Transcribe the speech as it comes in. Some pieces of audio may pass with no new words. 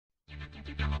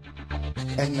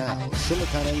And now,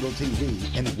 SiliconAngle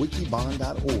TV and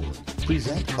Wikibon.org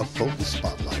present a Focus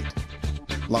Spotlight.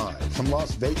 Live from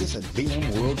Las Vegas at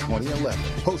VMworld 2011,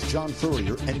 host John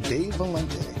Furrier and Dave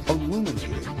Vellante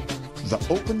illuminating the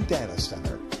Open Data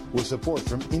Center with support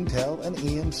from Intel and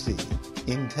EMC.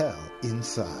 Intel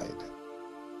Inside.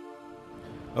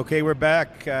 Okay, we're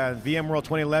back. VMworld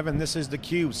 2011. This is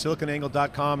theCUBE.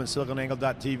 SiliconAngle.com and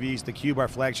SiliconAngle.tv is theCUBE, our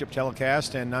flagship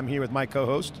telecast, and I'm here with my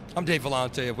co-host. I'm Dave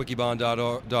Vellante of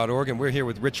Wikibon.org, and we're here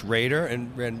with Rich Rader.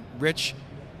 And Rich,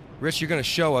 you're going to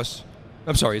show us.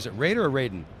 I'm sorry, is it Rader or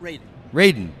Radin?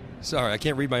 Radin. Sorry, I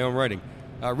can't read my own writing.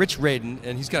 Rich Radin,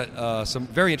 and he's got some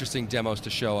very interesting demos to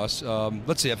show us.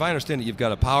 Let's see, if I understand it, you've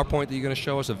got a PowerPoint that you're going to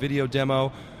show us, a video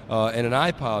demo, and an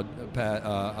iPad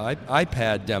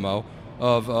demo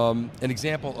of an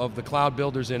example of the cloud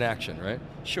builders in action, right?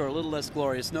 Sure, a little less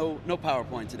glorious. No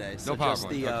PowerPoint today. So no PowerPoint, just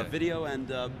the okay. video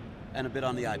and a bit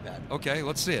on the iPad. Okay,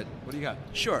 let's see it. What do you got?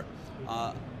 Sure.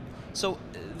 So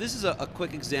this is a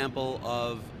quick example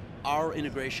of our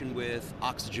integration with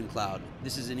Oxygen Cloud.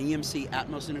 This is an EMC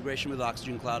Atmos integration with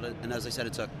Oxygen Cloud, and as I said,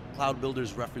 it's a cloud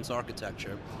builder's reference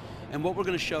architecture. And what we're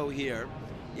going to show here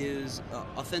is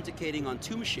authenticating on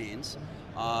two machines.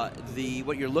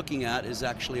 What you're looking at is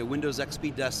actually a Windows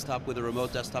XP desktop with a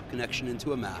remote desktop connection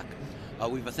into a Mac.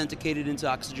 We've authenticated into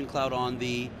Oxygen Cloud on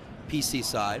the PC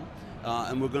side,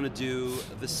 and we're going to do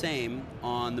the same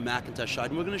on the Macintosh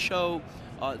side. And we're going to show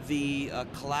the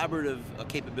collaborative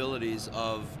capabilities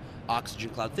of Oxygen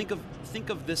Cloud. Think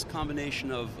of this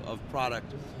combination of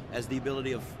product as the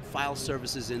ability of file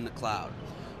services in the cloud.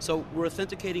 So we're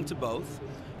authenticating to both,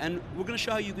 and we're going to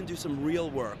show how you can do some real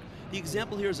work. The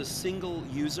example here is a single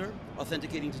user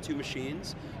authenticating to two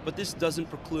machines, but this doesn't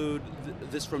preclude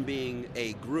this from being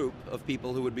a group of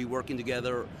people who would be working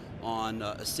together on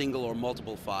a single or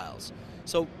multiple files.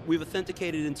 So we've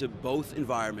authenticated into both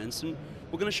environments, and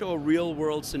we're going to show a real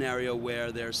world scenario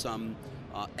where there's some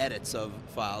edits of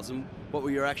files. And what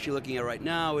we're actually looking at right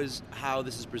now is how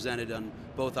this is presented on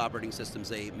both operating systems,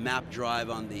 a map drive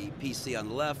on the PC on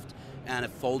the left and a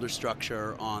folder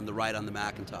structure on the right on the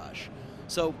Macintosh.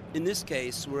 So in this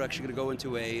case, we're actually going to go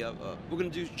into we're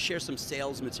going to share some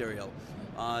sales material.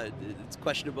 It's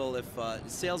questionable if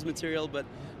sales material, but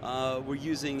we're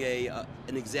using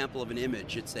an example of an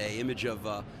image. It's an image of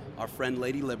our friend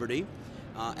Lady Liberty,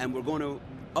 and we're going to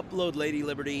upload Lady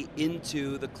Liberty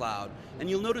into the cloud. And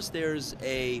you'll notice there's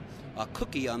a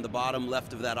cookie on the bottom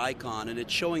left of that icon, and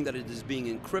it's showing that it is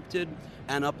being encrypted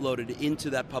and uploaded into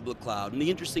that public cloud. And the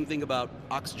interesting thing about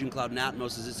Oxygen Cloud and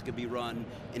Atmos is this could be run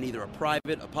in either a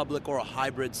private, a public, or a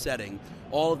hybrid setting.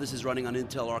 All of this is running on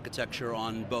Intel architecture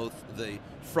on both the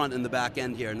front and the back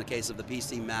end here, in the case of the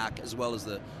PC, Mac, as well as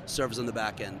the servers on the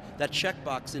back end. That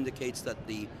checkbox indicates that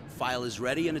the file is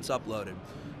ready and it's uploaded.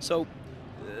 So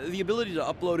the ability to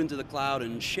upload into the cloud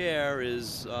and share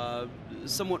is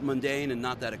somewhat mundane and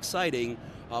not that exciting.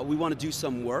 We want to do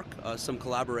some work, some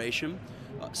collaboration.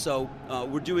 So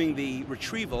we're doing the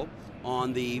retrieval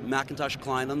on the Macintosh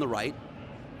client on the right,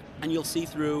 and you'll see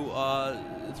through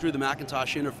the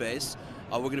Macintosh interface,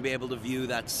 we're going to be able to view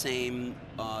that same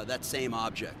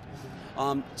object.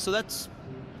 So that's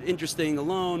interesting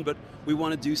alone, but we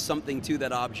want to do something to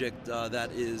that object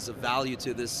that is of value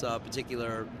to this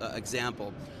particular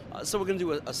example. So we're going to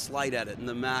do a slight edit in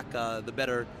the Mac,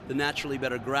 the naturally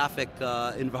better graphic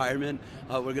environment.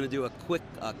 We're going to do a quick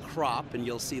crop, and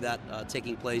you'll see that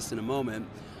taking place in a moment.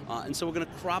 And so we're going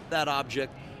to crop that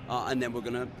object, and then we're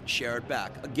going to share it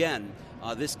back. Again,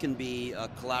 this can be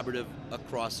collaborative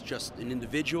across just an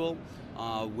individual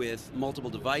with multiple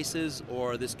devices,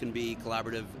 or this can be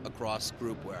collaborative across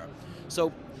groupware.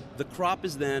 So the crop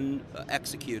is then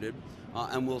executed,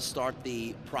 and we'll start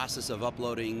the process of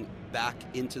uploading back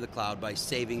into the cloud by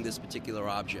saving this particular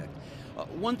object.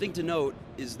 One thing to note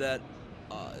is that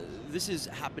this is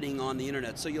happening on the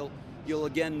internet, so you'll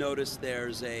again notice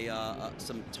there's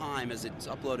some time as it's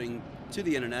uploading to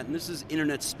the internet, and this is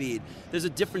internet speed. There's a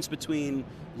difference between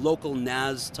local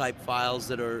NAS type files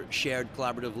that are shared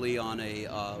collaboratively on a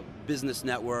business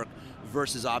network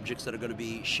versus objects that are going to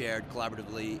be shared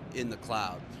collaboratively in the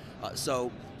cloud.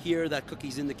 So here that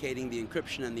cookie's indicating the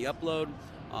encryption and the upload,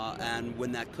 and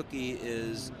when that cookie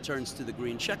turns to the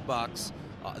green checkbox,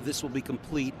 this will be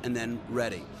complete and then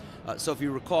ready. So if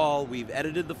you recall, we've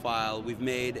edited the file, we've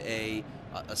made a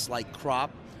slight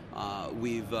crop,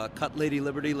 we've cut Lady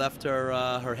Liberty, left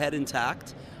her head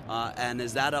intact, and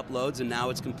as that uploads and now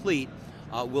it's complete,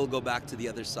 we'll go back to the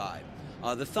other side.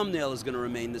 The thumbnail is going to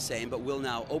remain the same, but we'll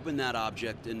now open that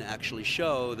object and actually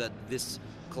show that this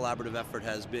collaborative effort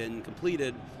has been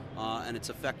completed and it's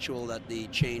effectual that the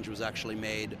change was actually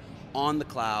made on the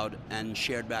cloud and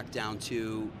shared back down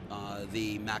to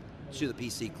the Mac, to the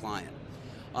PC client.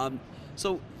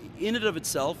 So in and of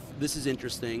itself, this is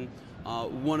interesting.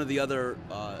 One of the other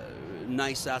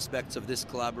nice aspects of this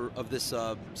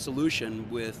solution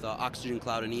with Oxygen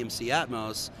Cloud and EMC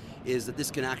Atmos is that this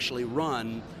can actually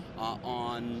run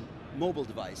on mobile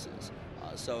devices.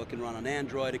 So it can run on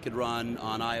Android, it could run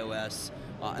on iOS,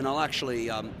 and I'll actually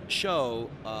show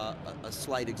a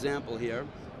slight example here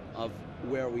of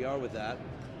where we are with that.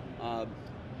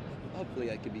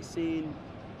 Hopefully I can be seen.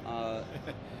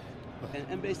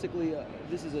 And basically,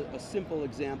 this is a simple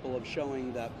example of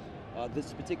showing that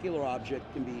this particular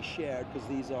object can be shared, because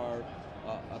these are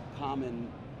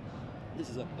this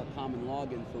is a common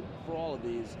login for all of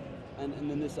these.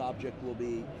 And then this object will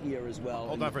be here as well.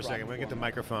 Hold on for a second. We're going to get the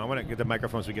microphone. I want to get the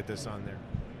microphone so we get this on there.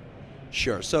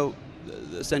 Sure. So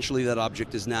essentially that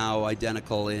object is now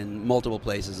identical in multiple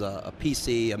places, a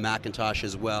PC, a Macintosh,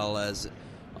 as well as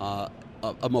a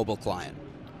mobile client.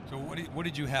 So what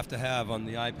did you have to have on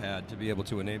the iPad to be able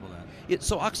to enable that?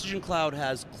 So Oxygen Cloud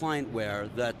has clientware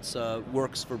that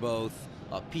works for both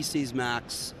PCs,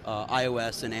 Macs,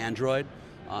 iOS, and Android,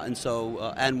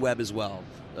 and web as well.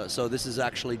 So this is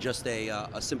actually just a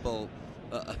simple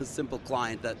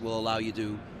client that will allow you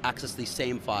to access these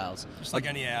same files. Just like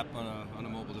any app on a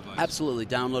mobile device. Absolutely,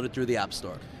 download it through the App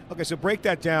Store. Okay, so break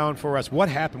that down for us. What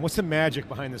happened? What's the magic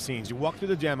behind the scenes? You walked through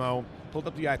the demo, pulled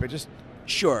up the iPad, just...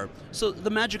 Sure. So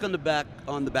the magic on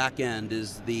the back end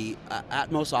is the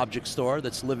Atmos object store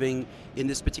that's living, in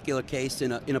this particular case,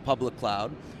 in a public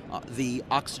cloud. The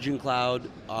Oxygen Cloud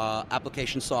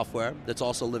application software that's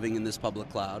also living in this public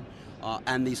cloud,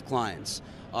 and these clients.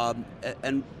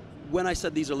 And when I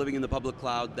said these are living in the public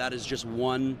cloud, that is just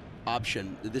one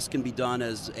option. This can be done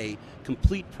as a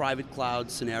complete private cloud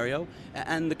scenario,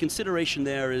 and the consideration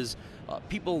there is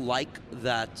people like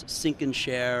that sync and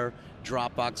share,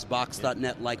 Dropbox,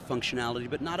 Box.net-like functionality,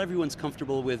 but not everyone's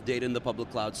comfortable with data in the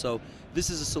public cloud. So this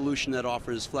is a solution that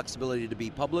offers flexibility to be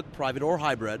public, private, or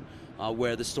hybrid,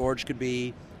 where the storage could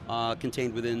be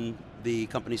contained within the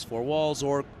company's four walls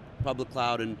or public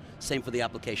cloud, and same for the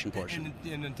application portion.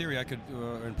 And in theory, I could,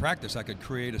 in practice, I could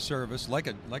create a service like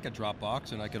a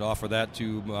Dropbox, and I could offer that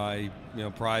to my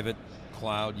private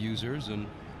cloud users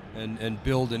and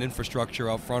build an infrastructure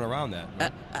out front around that.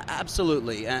 Right?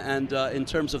 Absolutely, and in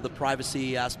terms of the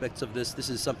privacy aspects of this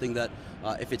is something that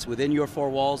if it's within your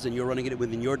four walls and you're running it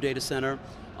within your data center,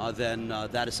 then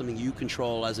that is something you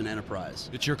control as an enterprise.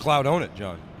 It's your cloud, own it,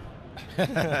 John.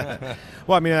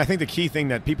 Well, I mean, I think the key thing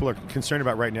that people are concerned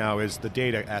about right now is the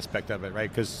data aspect of it, right?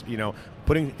 Because,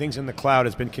 putting things in the cloud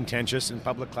has been contentious in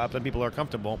public cloud. Some people are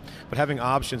comfortable, but having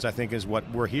options, I think, is what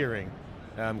we're hearing.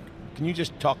 Can you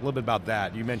just talk a little bit about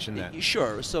that? You mentioned that.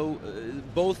 Sure. So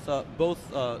both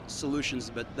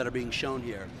solutions that are being shown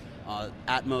here,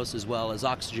 Atmos as well as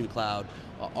Oxygen Cloud,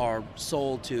 are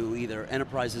sold to either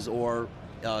enterprises or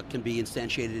can be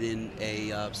instantiated in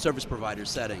a service provider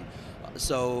setting.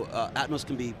 So Atmos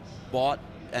can be bought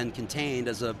and contained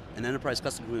as an enterprise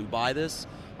customer can buy this.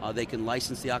 They can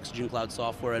license the Oxygen Cloud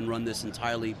software and run this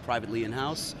entirely privately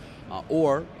in-house,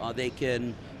 or they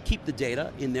can keep the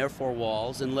data in their four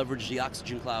walls and leverage the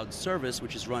Oxygen Cloud service,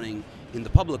 which is running in the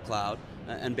public cloud,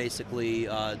 and basically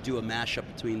do a mashup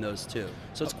between those two.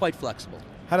 So it's quite flexible.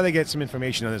 How do they get some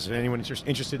information on this? Is anyone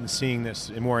interested in seeing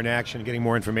this more in action, getting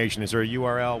more information? Is there a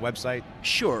URL, website?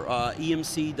 Sure,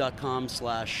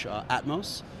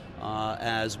 emc.com/Atmos,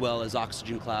 as well as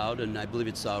Oxygen Cloud, and I believe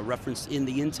it's referenced in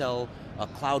the Intel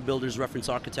Cloud Builders Reference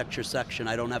Architecture section.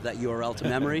 I don't have that URL to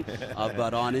memory,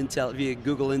 but on Intel, if you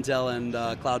Google Intel and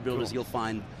Cloud Builders, cool.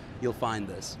 you'll find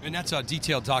this. And that's a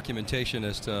detailed documentation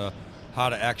as to how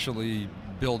to actually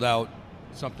build out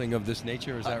something of this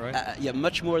nature, is that right? Yeah,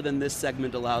 much more than this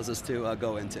segment allows us to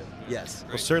go into, yes.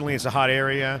 Well, certainly it's a hot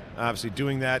area. Obviously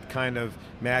doing that kind of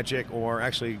magic, or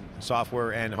actually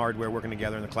software and hardware working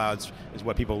together in the clouds, is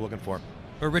what people are looking for.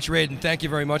 Well, Rich Radin, thank you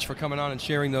very much for coming on and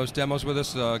sharing those demos with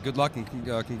us. Good luck and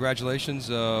congratulations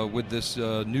with this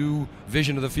new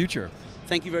vision of the future.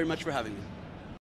 Thank you very much for having me.